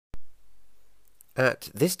At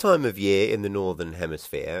this time of year in the Northern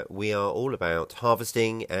Hemisphere, we are all about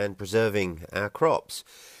harvesting and preserving our crops.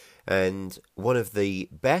 And one of the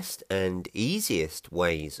best and easiest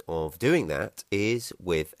ways of doing that is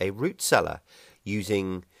with a root cellar,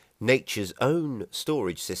 using nature's own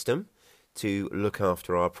storage system to look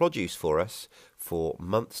after our produce for us for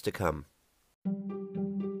months to come.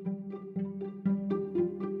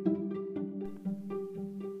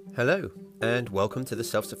 Hello, and welcome to the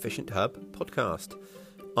Self-Sufficient Hub podcast.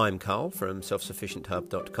 I'm Carl from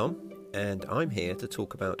selfsufficienthub.com, and I'm here to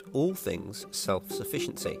talk about all things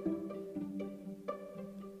self-sufficiency.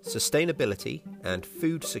 Sustainability and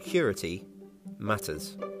food security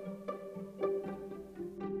matters.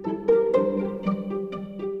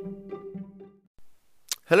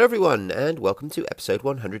 Hello everyone, and welcome to episode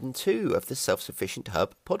 102 of the Self-Sufficient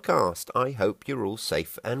Hub podcast. I hope you're all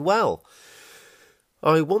safe and well.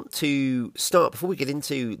 I want to start, before we get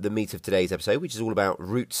into the meat of today's episode, which is all about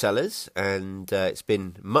root cellars, and it's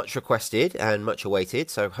been much requested and much awaited,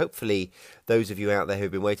 so hopefully those of you out there who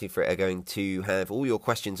have been waiting for it are going to have all your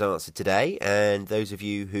questions answered today, and those of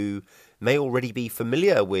you who may already be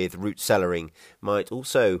familiar with root cellaring might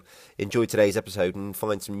also enjoy today's episode and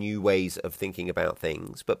find some new ways of thinking about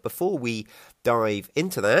things. But before we dive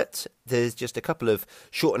into that, there's just a couple of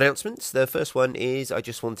short announcements. The first one is I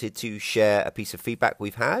just wanted to share a piece of feedback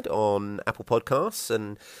we've had on Apple Podcasts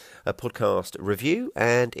and a podcast review,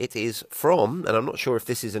 and it is from, and I'm not sure if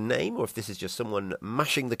this is a name or if this is just someone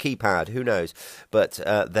mashing the keypad, who knows, but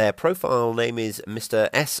their profile name is Mr.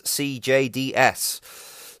 SCJDS.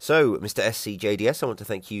 So, Mr. SCJDS, I want to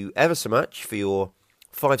thank you ever so much for your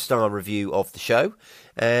 5-star review of the show,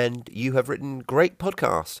 and you have written great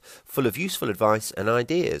podcasts full of useful advice and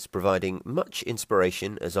ideas, providing much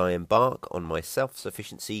inspiration as I embark on my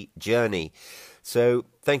self-sufficiency journey. So,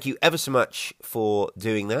 thank you ever so much for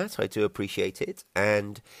doing that. I do appreciate it,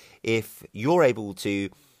 and if you're able to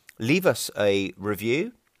leave us a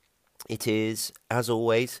review, it is, as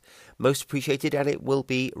always, most appreciated, and it will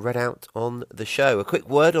be read out on the show. A quick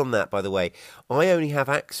word on that, by the way. I only have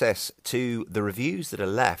access to the reviews that are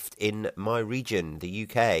left in my region, the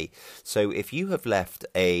UK. So if you have left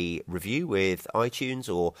a review with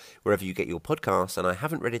iTunes or wherever you get your podcasts, and I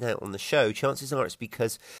haven't read it out on the show, chances are it's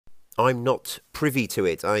because I'm not privy to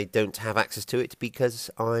it. I don't have access to it because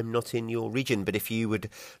I'm not in your region. But if you would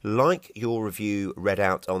like your review read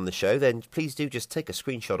out on the show, then please do just take a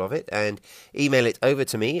screenshot of it and email it over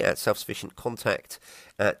to me at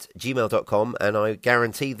selfsufficientcontact@gmail.com, and I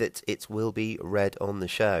guarantee that it will be read on the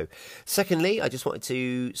show. Secondly, I just wanted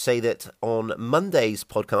to say that on Monday's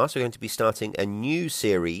podcast, we're going to be starting a new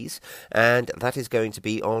series, and that is going to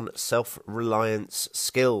be on self-reliance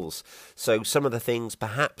skills. So some of the things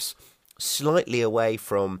perhaps slightly away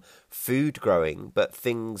from food growing, but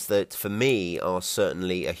things that for me are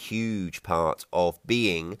certainly a huge part of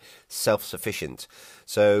being self-sufficient.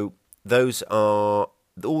 So those are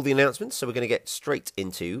all the announcements, so we're going to get straight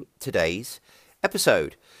into today's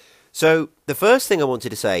episode. So the first thing I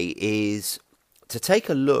wanted to say is to take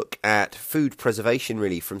a look at food preservation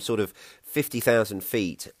really from sort of 50,000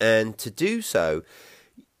 feet, and to do so,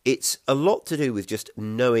 it's a lot to do with just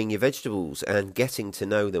knowing your vegetables and getting to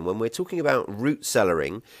know them. When we're talking about root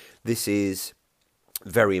cellaring, this is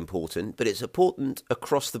very important, but it's important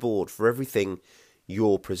across the board for everything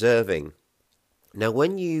you're preserving. Now,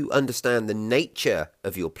 when you understand the nature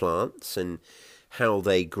of your plants and how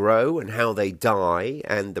they grow and how they die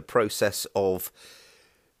and the process of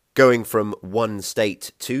going from one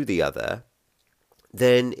state to the other,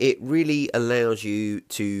 then it really allows you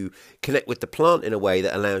to connect with the plant in a way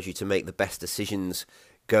that allows you to make the best decisions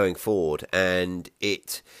going forward. And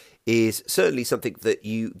it is certainly something that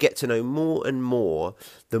you get to know more and more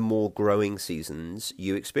the more growing seasons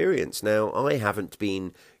you experience. Now, I haven't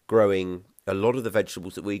been growing a lot of the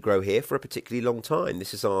vegetables that we grow here for a particularly long time.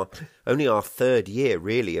 This is only our third year,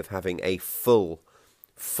 really, of having a full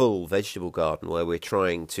vegetable garden where we're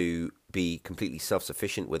trying to be completely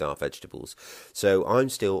self-sufficient with our vegetables. So I'm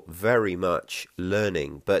still very much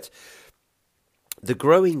learning, but the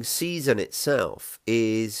growing season itself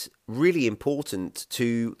is really important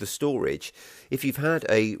to the storage. If you've had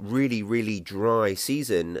a really, really dry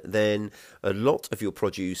season, then a lot of your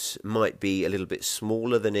produce might be a little bit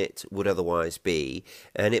smaller than it would otherwise be,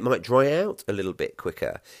 and it might dry out a little bit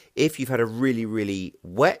quicker. If you've had a really, really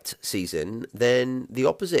wet season, then the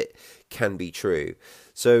opposite can be true.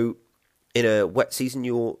 So in a wet season,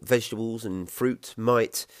 your vegetables and fruit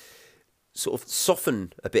might sort of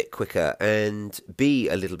soften a bit quicker and be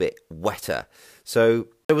a little bit wetter. So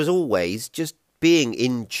as always, just being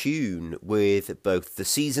in tune with both the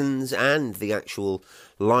seasons and the actual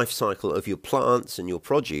life cycle of your plants and your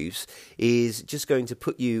produce is just going to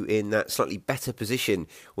put you in that slightly better position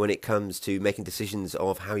when it comes to making decisions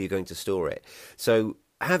of how you're going to store it. So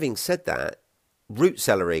having said that, root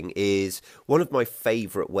cellaring is one of my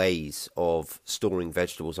favourite ways of storing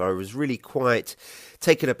vegetables. I was really quite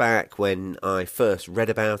taken aback when I first read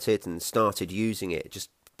about it and started using it, just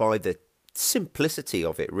by the simplicity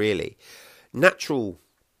of it, really. Natural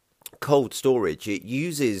cold storage, it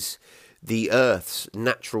uses the Earth's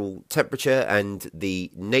natural temperature and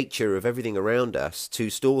the nature of everything around us to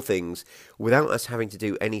store things without us having to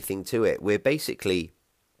do anything to it. We're basically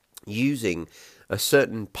using a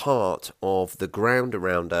certain part of the ground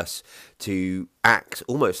around us to act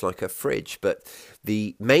almost like a fridge. But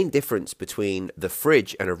the main difference between the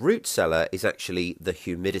fridge and a root cellar is actually the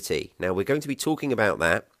humidity. Now, we're going to be talking about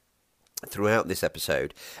that throughout this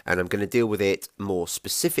episode, and I'm going to deal with it more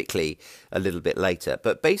specifically a little bit later.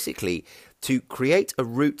 But basically, to create a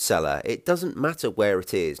root cellar, it doesn't matter where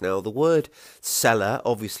it is. Now, the word cellar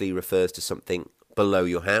obviously refers to something below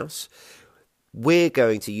your house. We're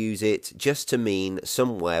going to use it just to mean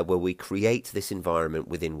somewhere where we create this environment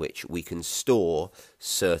within which we can store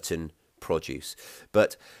certain produce.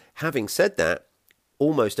 But having said that,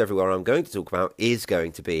 almost everywhere I'm going to talk about is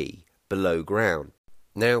going to be below ground.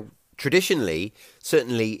 Now, traditionally,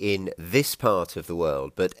 certainly in this part of the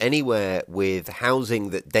world, but anywhere with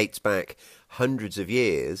housing that dates back hundreds of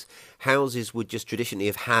years, houses would just traditionally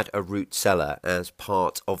have had a root cellar as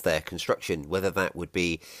part of their construction, whether that would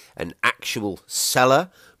be an actual cellar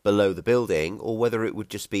below the building or whether it would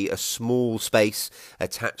just be a small space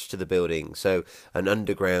attached to the building, so an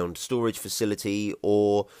underground storage facility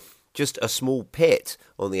or just a small pit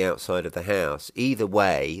on the outside of the house. Either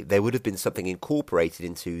way, there would have been something incorporated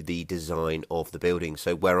into the design of the building.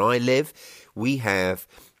 So where I live,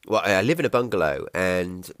 I live in a bungalow,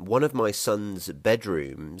 and one of my son's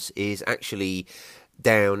bedrooms is actually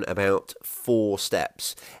down about 4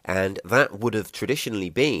 steps, and that would have traditionally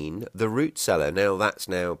been the root cellar. Now that's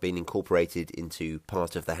now been incorporated into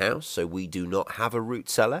part of the house, so we do not have a root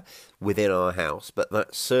cellar within our house, but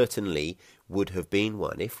that certainly would have been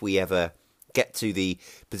one. If we ever get to the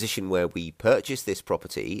position where we purchase this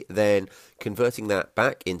property, then converting that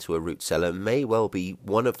back into a root cellar may well be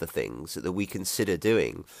one of the things that we consider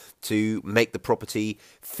doing to make the property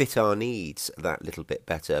fit our needs that little bit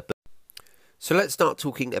better. So let's start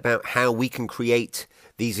talking about how we can create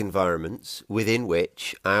these environments within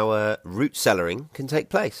which our root cellaring can take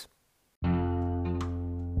place.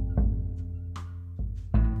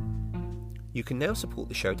 You can now support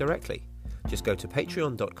the show directly. Just go to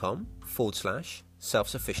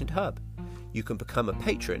patreon.com/self-sufficient-hub. You can become a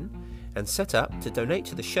patron and set up to donate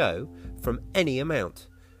to the show from any amount.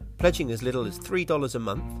 Pledging as little as $3 a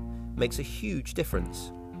month makes a huge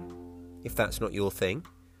difference. If that's not your thing,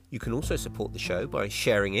 you can also support the show by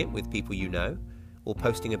sharing it with people you know or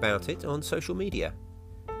posting about it on social media.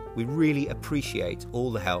 We really appreciate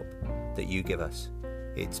all the help that you give us.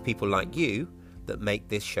 It's people like you that make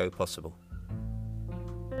this show possible.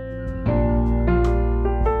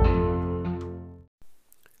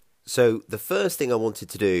 So the first thing I wanted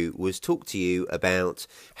to do was talk to you about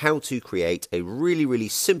how to create a really, really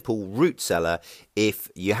simple root cellar if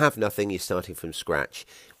you have nothing, you're starting from scratch.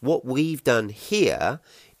 What we've done here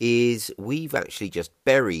is we've actually just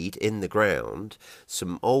buried in the ground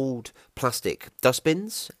some old plastic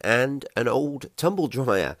dustbins and an old tumble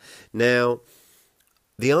dryer. Now,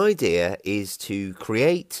 the idea is to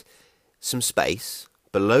create some space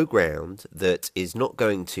below ground that is not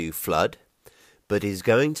going to flood, but is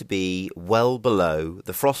going to be well below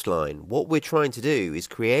the frost line. What we're trying to do is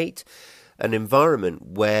create an environment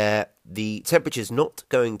where the temperature's not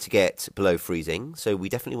going to get below freezing, so we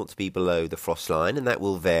definitely want to be below the frost line, and that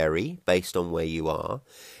will vary based on where you are.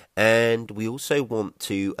 And we also want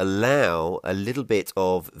to allow a little bit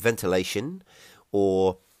of ventilation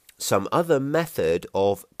or some other method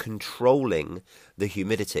of controlling the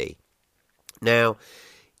humidity. Now,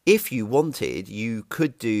 if you wanted, you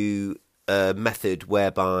could do a method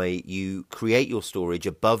whereby you create your storage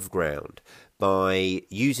above ground by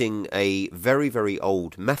using a very, very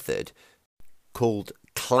old method called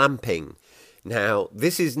clamping. Now,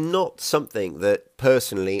 this is not something that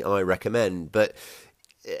personally I recommend, but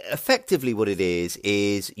effectively what it is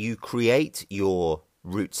you create your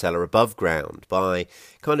root cellar above ground by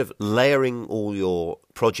kind of layering all your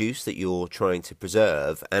produce that you're trying to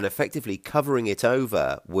preserve and effectively covering it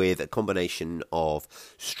over with a combination of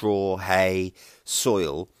straw, hay,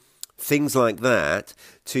 soil, things like that,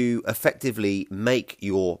 to effectively make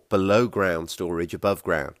your below ground storage above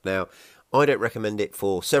ground. Now, I don't recommend it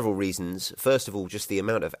for several reasons. First of all, just the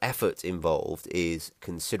amount of effort involved is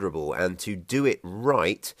considerable, and to do it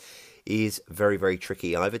right is very, very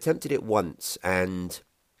tricky. I've attempted it once and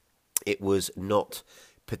it was not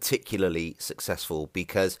particularly successful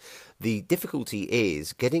because the difficulty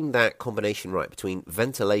is getting that combination right between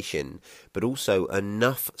ventilation but also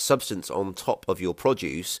enough substance on top of your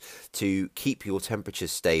produce to keep your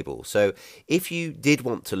temperatures stable. So if you did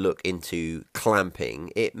want to look into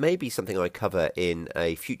clamping, it may be something I cover in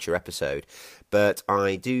a future episode, but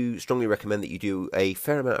I do strongly recommend that you do a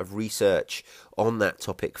fair amount of research on that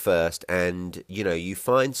topic first, and you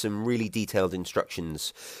find some really detailed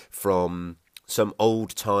instructions from some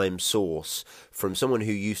old-time source, from someone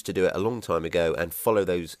who used to do it a long time ago, and follow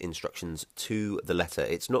those instructions to the letter.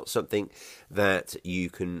 It's not something that you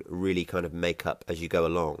can really kind of make up as you go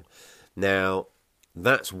along. Now,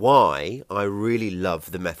 that's why I really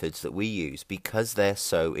love the methods that we use, because they're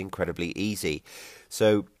so incredibly easy.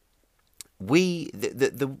 So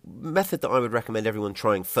the method that I would recommend everyone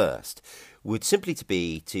trying first would simply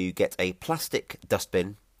be to get a plastic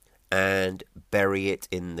dustbin and bury it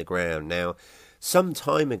in the ground. Now, some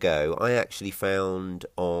time ago, I actually found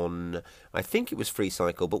on, I think it was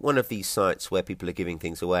FreeCycle, but one of these sites where people are giving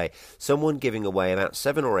things away, someone giving away about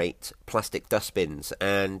 7 or 8 plastic dustbins,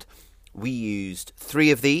 and we used 3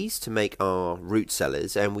 of these to make our root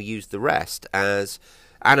cellars, and we used the rest as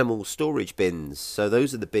animal storage bins. So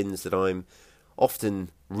those are the bins that I'm often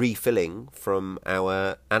refilling from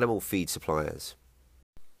our animal feed suppliers.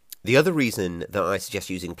 The other reason that I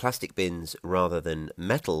suggest using plastic bins rather than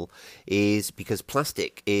metal is because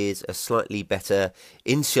plastic is a slightly better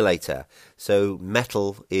insulator. So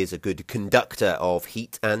metal is a good conductor of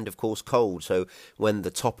heat and, of course, cold. So when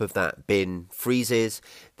the top of that bin freezes,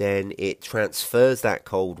 then it transfers that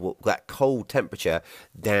cold temperature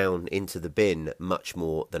down into the bin much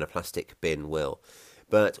more than a plastic bin will.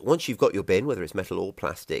 But once you've got your bin, whether it's metal or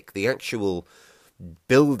plastic, the actual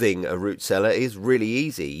building a root cellar is really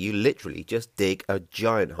easy. You literally just dig a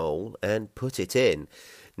giant hole and put it in.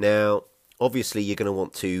 Now, obviously, you're going to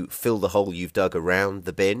want to fill the hole you've dug around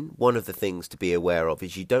the bin. One of the things to be aware of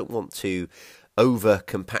is you don't want to over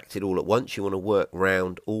compact it all at once. You want to work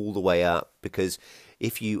round all the way up, because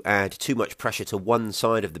if you add too much pressure to one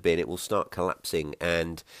side of the bin, it will start collapsing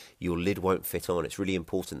and your lid won't fit on. It's really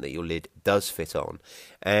important that your lid does fit on.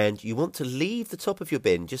 And you want to leave the top of your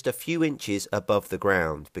bin just a few inches above the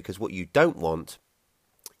ground, because what you don't want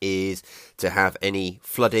is to have any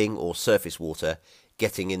flooding or surface water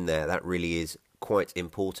getting in there. That really is quite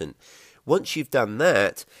important. Once you've done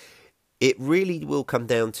that, it really will come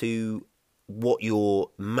down to what your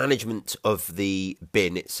management of the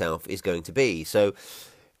bin itself is going to be. So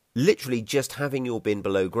literally just having your bin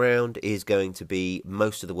below ground is going to be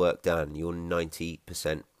most of the work done. You're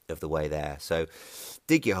 90% of the way there. So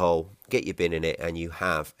dig your hole, get your bin in it, and you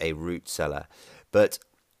have a root cellar. But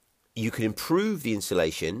you can improve the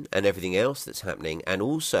insulation and everything else that's happening, and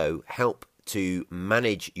also help to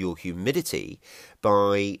manage your humidity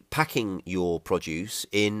by packing your produce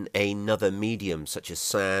in another medium, such as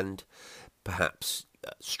sand, perhaps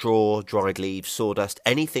straw, dried leaves, sawdust,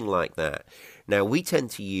 anything like that. Now, we tend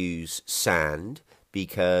to use sand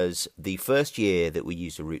because the first year that we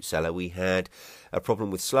used a root cellar, we had a problem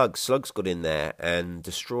with slugs. Slugs got in there and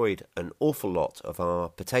destroyed an awful lot of our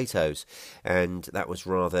potatoes, and that was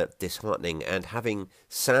rather disheartening. And having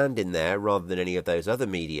sand in there rather than any of those other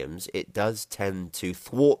mediums, it does tend to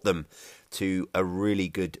thwart them to a really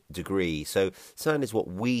good degree. So sand is what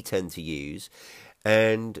we tend to use,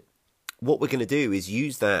 and what we're going to do is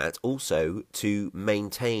use that also to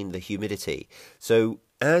maintain the humidity. So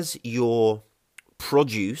as your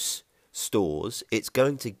produce stores, it's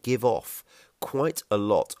going to give off quite a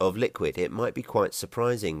lot of liquid. It might be quite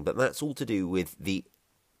surprising, but that's all to do with the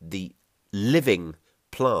living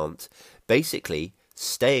plant basically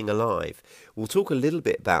staying alive. We'll talk a little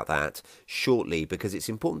bit about that shortly, because it's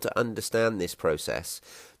important to understand this process,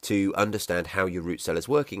 to understand how your root cellar is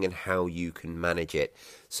working and how you can manage it.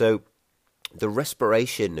 So the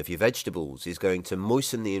respiration of your vegetables is going to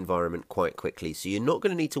moisten the environment quite quickly. So you're not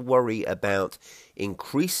going to need to worry about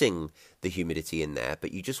increasing the humidity in there,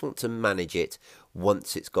 but you just want to manage it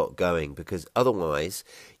once it's got going, because otherwise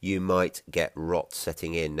you might get rot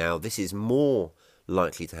setting in. Now, this is more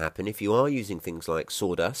likely to happen if you are using things like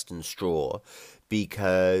sawdust and straw,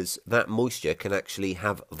 because that moisture can actually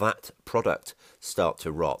have that product start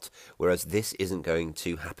to rot, whereas this isn't going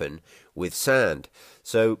to happen with sand.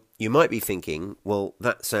 So you might be thinking, well,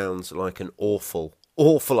 that sounds like an awful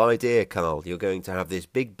awful idea, Carl. You're going to have this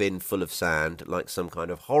big bin full of sand, like some kind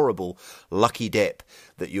of horrible lucky dip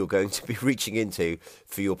that you're going to be reaching into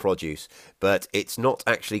for your produce. But it's not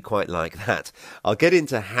actually quite like that. I'll get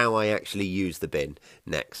into how I actually use the bin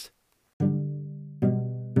next.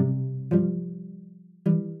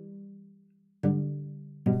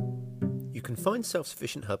 You can find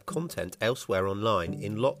Self-Sufficient Hub content elsewhere online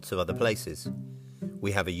in lots of other places.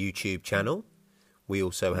 We have a YouTube channel. We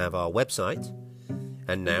also have our website.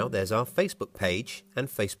 And now there's our Facebook page and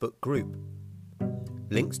Facebook group.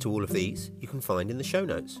 Links to all of these you can find in the show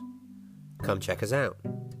notes. Come check us out.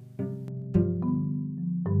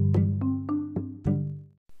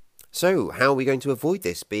 So, how are we going to avoid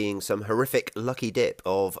this being some horrific lucky dip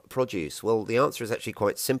of produce? Well, the answer is actually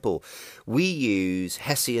quite simple. We use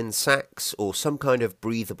Hessian sacks or some kind of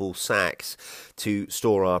breathable sacks to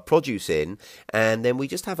store our produce in, and then we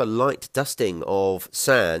just have a light dusting of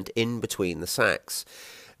sand in between the sacks.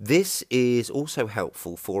 This is also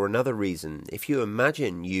helpful for another reason. If you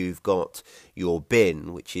imagine you've got your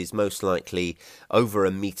bin, which is most likely over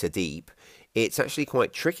a metre deep, it's actually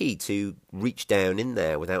quite tricky to reach down in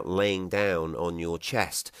there without laying down on your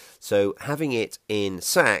chest. So having it in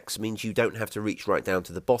sacks means you don't have to reach right down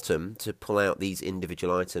to the bottom to pull out these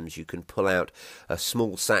individual items. You can pull out a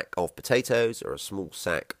small sack of potatoes or a small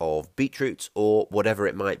sack of beetroots or whatever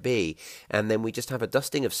it might be. And then we just have a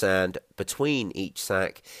dusting of sand between each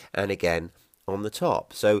sack and again on the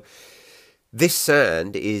top. So this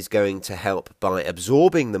sand is going to help by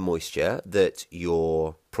absorbing the moisture that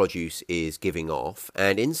your produce is giving off,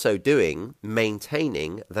 and in so doing,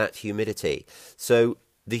 maintaining that humidity. So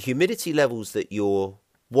the humidity levels that you're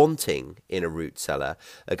wanting in a root cellar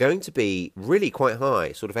are going to be really quite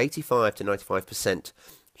high, sort of 85 to 95%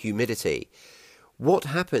 humidity. What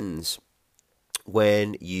happens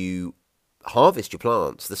when you harvest your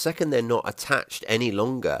plants, the second they're not attached any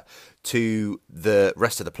longer to the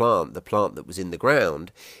rest of the plant that was in the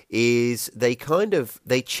ground, is they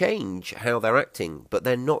change how they're acting, but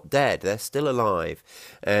they're not dead, they're still alive.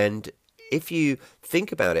 And if you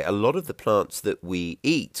think about it, a lot of the plants that we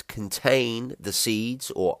eat contain the seeds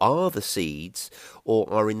or are the seeds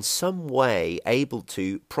or are in some way able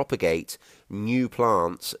to propagate new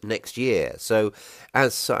plants next year. So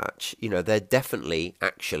as such, they're definitely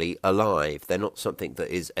actually alive. They're not something that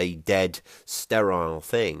is a dead, sterile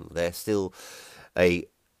thing. They're still a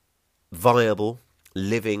viable,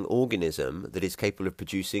 living organism that is capable of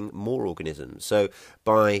producing more organisms. So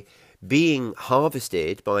by being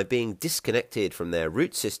harvested, by being disconnected from their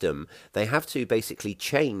root system, they have to basically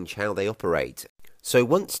change how they operate. So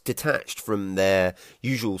once detached from their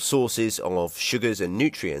usual sources of sugars and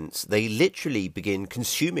nutrients, they literally begin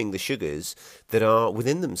consuming the sugars that are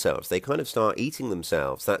within themselves. They kind of start eating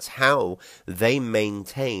themselves. That's how they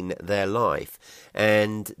maintain their life.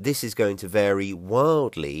 And this is going to vary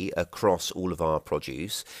wildly across all of our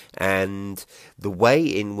produce. And the way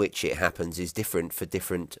in which it happens is different for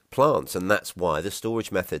different plants. And that's why the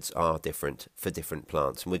storage methods are different for different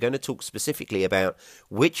plants. And we're going to talk specifically about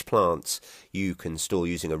which plants you can store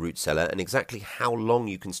using a root cellar and exactly how long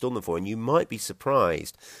you can store them for. And you might be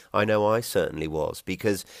surprised, I know I certainly was,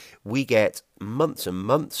 because we get months and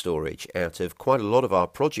months storage out of quite a lot of our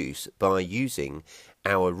produce by using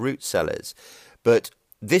our root cellars. But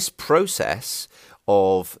this process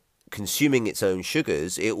of consuming its own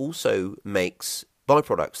sugars, it also makes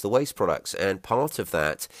byproducts, the waste products, and part of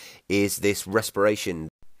that is this respiration.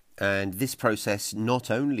 And this process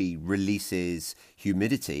not only releases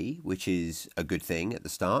humidity, which is a good thing at the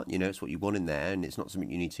start, it's what you want in there and it's not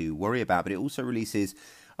something you need to worry about, but it also releases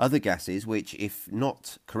other gases which, if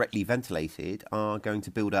not correctly ventilated, are going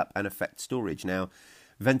to build up and affect storage. Now,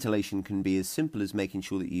 ventilation can be as simple as making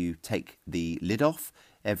sure that you take the lid off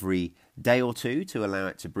every day or two to allow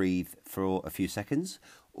it to breathe for a few seconds,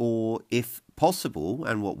 or if possible,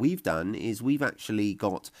 and what we've done is we've actually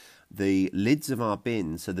got the lids of our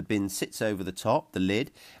bin, so the bin sits over the top, the lid,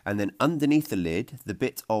 and then underneath the lid, the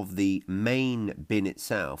bit of the main bin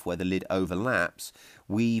itself where the lid overlaps,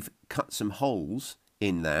 we've cut some holes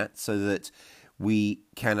in that so that we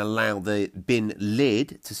can allow the bin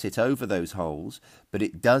lid to sit over those holes, but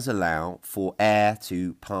it does allow for air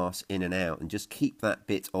to pass in and out and just keep that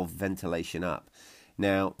bit of ventilation up.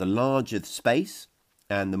 Now, the larger the space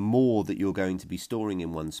and the more that you're going to be storing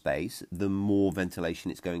in one space, the more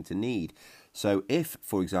ventilation it's going to need. So if,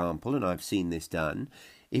 for example, and I've seen this done,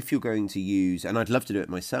 if you're going to use, and I'd love to do it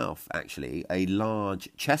myself actually, a large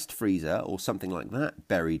chest freezer or something like that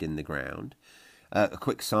buried in the ground, A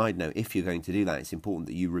quick side note, if you're going to do that, it's important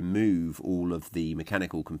that you remove all of the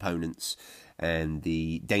mechanical components and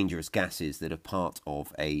the dangerous gases that are part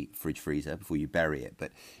of a fridge freezer before you bury it.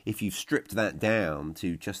 But if you've stripped that down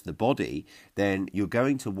to just the body, then you're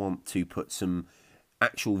going to want to put some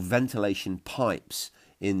actual ventilation pipes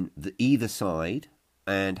in either side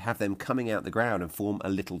and have them coming out the ground and form a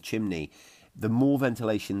little chimney. The more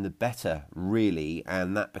ventilation, the better, really,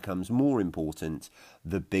 and that becomes more important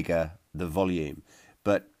the bigger the volume.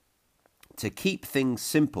 But to keep things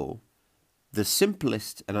simple, the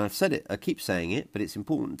simplest, and I've said it, I keep saying it, but it's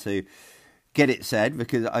important to get it said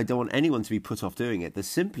because I don't want anyone to be put off doing it. The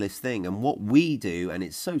simplest thing, and what we do, and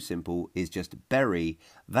it's so simple, is just bury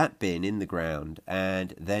that bin in the ground,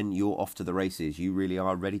 and then you're off to the races. You really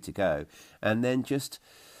are ready to go. And then just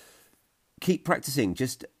keep practicing.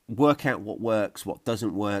 Just work out what works, what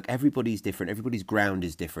doesn't work. Everybody's different. Everybody's ground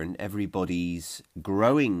is different. Everybody's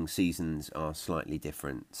growing seasons are slightly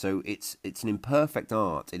different. So it's an imperfect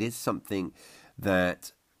art. It is something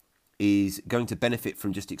that is going to benefit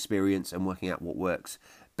from just experience and working out what works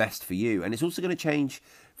best for you. And it's also going to change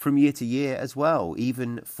from year to year as well,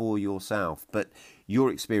 even for yourself. But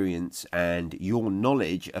your experience and your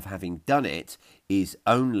knowledge of having done it is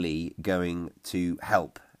only going to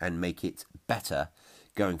help and make it better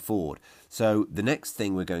going forward. So the next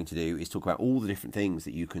thing we're going to do is talk about all the different things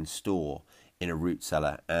that you can store in a root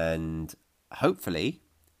cellar, and hopefully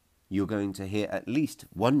you're going to hear at least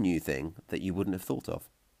one new thing that you wouldn't have thought of.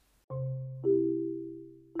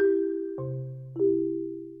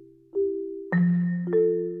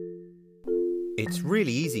 It's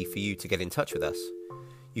really easy for you to get in touch with us.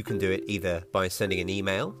 You can do it either by sending an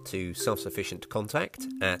email to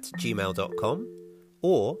selfsufficientcontact@gmail.com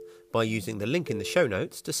or by using the link in the show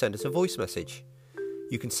notes to send us a voice message.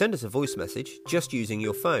 You can send us a voice message just using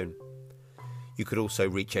your phone. You could also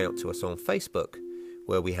reach out to us on Facebook,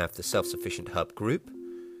 where we have the Self-Sufficient Hub group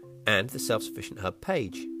and the Self-Sufficient Hub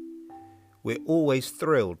page. We're always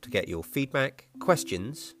thrilled to get your feedback,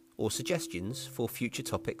 questions, or suggestions for future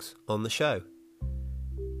topics on the show.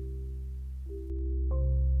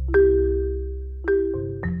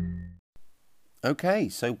 Okay,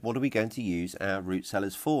 so what are we going to use our root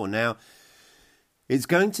cellars for? Now, it's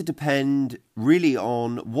going to depend really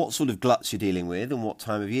on what sort of gluts you're dealing with and what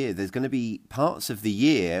time of year. There's going to be parts of the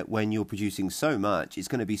year when you're producing so much, it's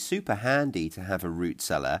going to be super handy to have a root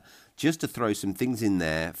cellar just to throw some things in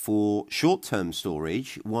there for short-term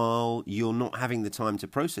storage while you're not having the time to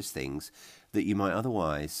process things that you might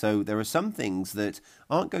otherwise. So there are some things that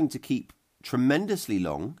aren't going to keep tremendously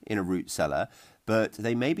long in a root cellar, but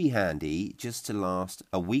they may be handy just to last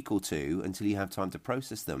a week or two until you have time to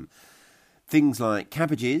process them. Things like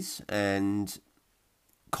cabbages and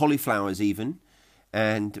cauliflowers even,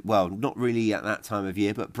 and, well, not really at that time of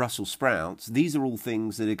year, but Brussels sprouts. These are all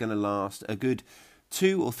things that are going to last a good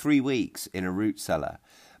 2 or 3 weeks in a root cellar.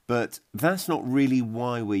 But that's not really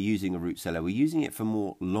why we're using a root cellar. We're using it for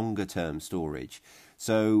more longer-term storage.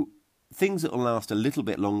 So things that will last a little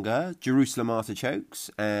bit longer, Jerusalem artichokes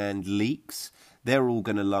and leeks, they're all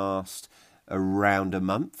going to last around a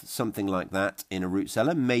month, something like that in a root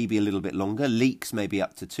cellar, maybe a little bit longer. Leeks maybe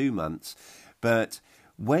up to 2 months. But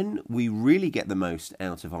when we really get the most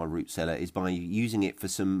out of our root cellar is by using it for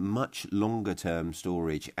some much longer term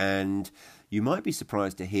storage. And you might be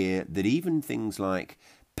surprised to hear that even things like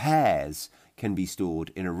pears can be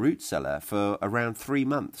stored in a root cellar for around 3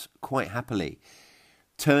 months quite happily.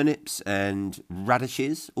 Turnips and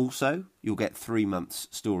radishes also, you'll get 3 months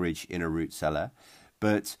storage in a root cellar.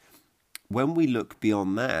 But when we look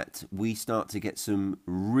beyond that, we start to get some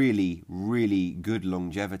really, really good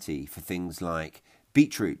longevity for things like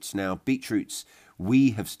beetroots. Now, beetroots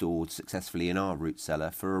we have stored successfully in our root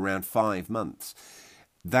cellar for around 5 months.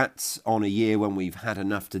 That's on a year when we've had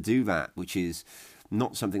enough to do that, which is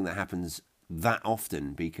not something that happens that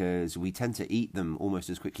often because we tend to eat them almost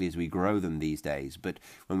as quickly as we grow them these days. But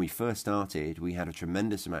when we first started, we had a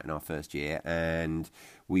tremendous amount in our first year and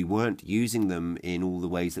we weren't using them in all the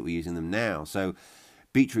ways that we're using them now. So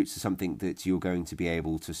beetroots are something that you're going to be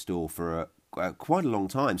able to store for quite a long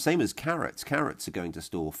time. Same as carrots. Carrots are going to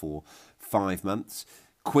store for 5 months.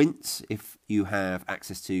 Quince, if you have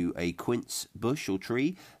access to a quince bush or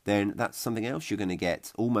tree, then that's something else you're going to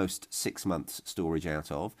get almost 6 months storage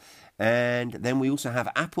out of. And then we also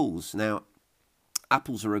have apples. Now,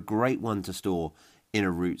 apples are a great one to store in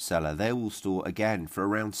a root cellar. They will store, again, for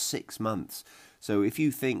around 6 months. So if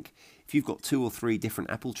you've got 2 or 3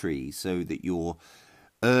 different apple trees, so that your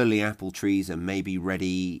early apple trees are maybe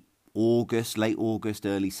ready August, late August,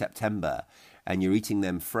 early September, and you're eating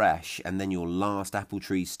them fresh, and then your last apple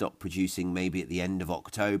trees stop producing maybe at the end of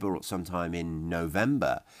October or sometime in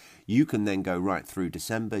November, you can then go right through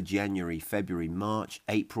December, January, February, March,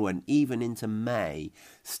 April, and even into May,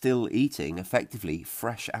 still eating effectively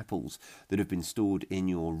fresh apples that have been stored in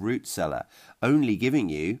your root cellar, only giving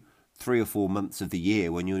you 3 or 4 months of the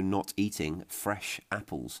year when you're not eating fresh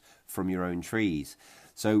apples from your own trees.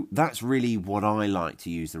 So that's really what I like to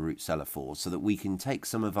use the root cellar for, so that we can take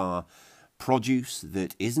some of our produce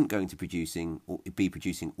that isn't going to be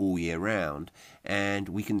producing all year round, and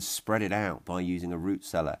we can spread it out by using a root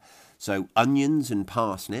cellar. So onions and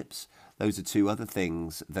parsnips, those are 2 other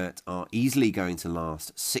things that are easily going to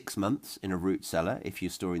last 6 months in a root cellar if you're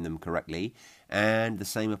storing them correctly, and the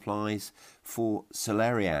same applies for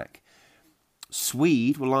celeriac.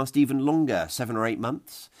 Swede will last even longer, 7 or 8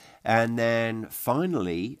 months. And then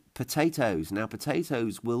finally, potatoes. Now,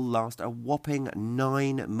 potatoes will last a whopping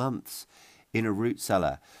 9 months in a root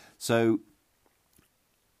cellar. So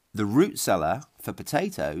the root cellar for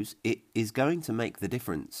potatoes, it is going to make the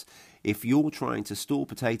difference. If you're trying to store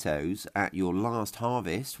potatoes at your last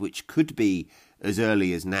harvest, which could be as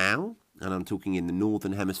early as now, and I'm talking in the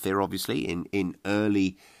northern hemisphere, obviously, in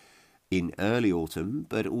early autumn,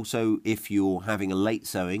 but also if you're having a late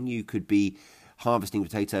sowing, you could be harvesting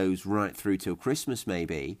potatoes right through till Christmas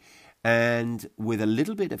maybe, and with a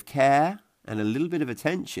little bit of care and a little bit of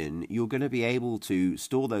attention, you're going to be able to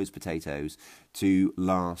store those potatoes to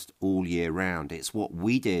last all year round. It's what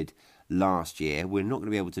we did last year. We're not going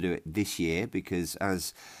to be able to do it this year because,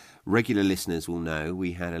 as regular listeners will know,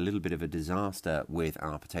 we had a little bit of a disaster with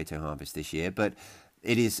our potato harvest this year, but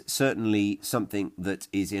it is certainly something that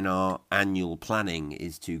is in our annual planning,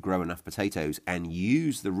 is to grow enough potatoes and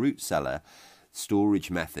use the root cellar storage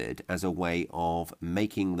method as a way of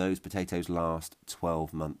making those potatoes last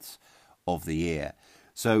 12 months of the year.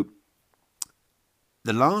 So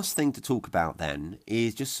the last thing to talk about then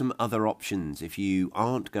is just some other options. If you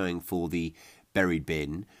aren't going for the buried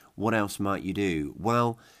bin, what else might you do?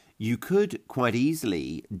 Well, you could quite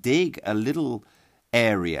easily dig a little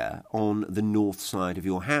area on the north side of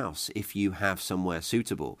your house if you have somewhere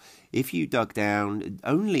suitable. If you dug down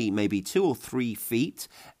only maybe 2 or 3 feet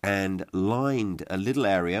and lined a little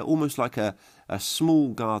area, almost like a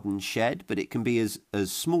small garden shed, but it can be as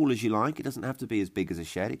small as you like. It doesn't have to be as big as a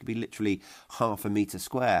shed. It could be literally 1/2 metre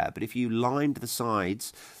square. But if you lined the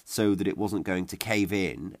sides so that it wasn't going to cave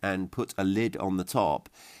in and put a lid on the top,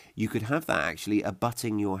 you could have that actually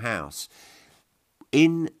abutting your house.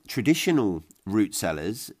 In traditional root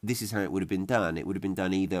cellars, this is how it would have been done. It would have been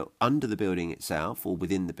done either under the building itself or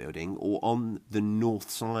within the building or on the north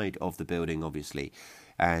side of the building, obviously.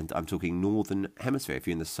 And I'm talking northern hemisphere. If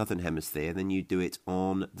you're in the southern hemisphere, then you do it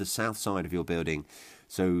on the south side of your building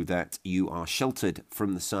so that you are sheltered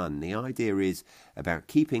from the sun. The idea is about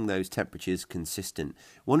keeping those temperatures consistent.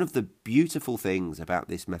 One of the beautiful things about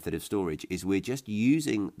this method of storage is we're just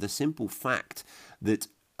using the simple fact that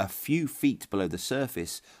a few feet below the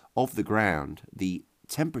surface of the ground, the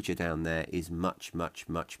temperature down there is much, much,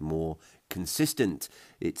 much more consistent.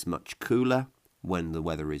 It's much cooler when the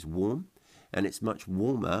weather is warm, and it's much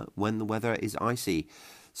warmer when the weather is icy.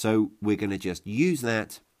 So we're going to just use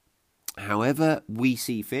that however we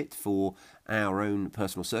see fit for our own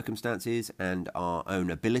personal circumstances and our own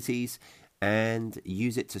abilities, and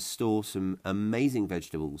use it to store some amazing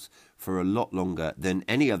vegetables for a lot longer than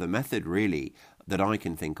any other method, really, that I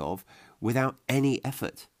can think of, without any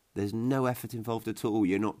effort. There's no effort involved at all.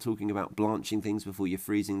 You're not talking about blanching things before you're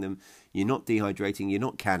freezing them. You're not dehydrating. You're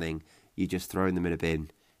not canning. You're just throwing them in a bin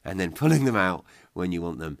and then pulling them out when you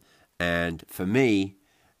want them. And for me,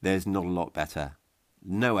 there's not a lot better.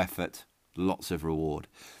 No effort, lots of reward.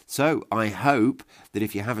 So I hope that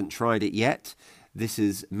if you haven't tried it yet, this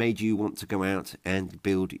has made you want to go out and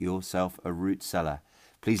build yourself a root cellar.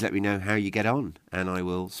 Please let me know how you get on, and I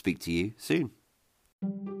will speak to you soon.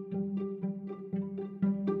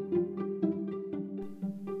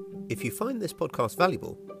 If you find this podcast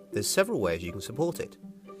valuable, there's several ways you can support it.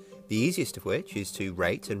 The easiest of which is to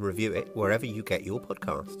rate and review it wherever you get your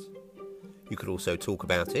podcasts. You could also talk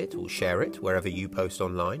about it or share it wherever you post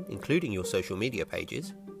online, including your social media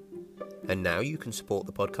pages. And now you can support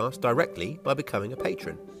the podcast directly by becoming a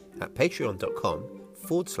patron at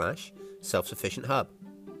patreon.com/self-sufficient-hub.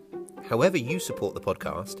 However you support the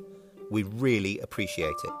podcast, we really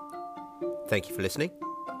appreciate it. Thank you for listening.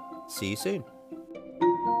 See you soon.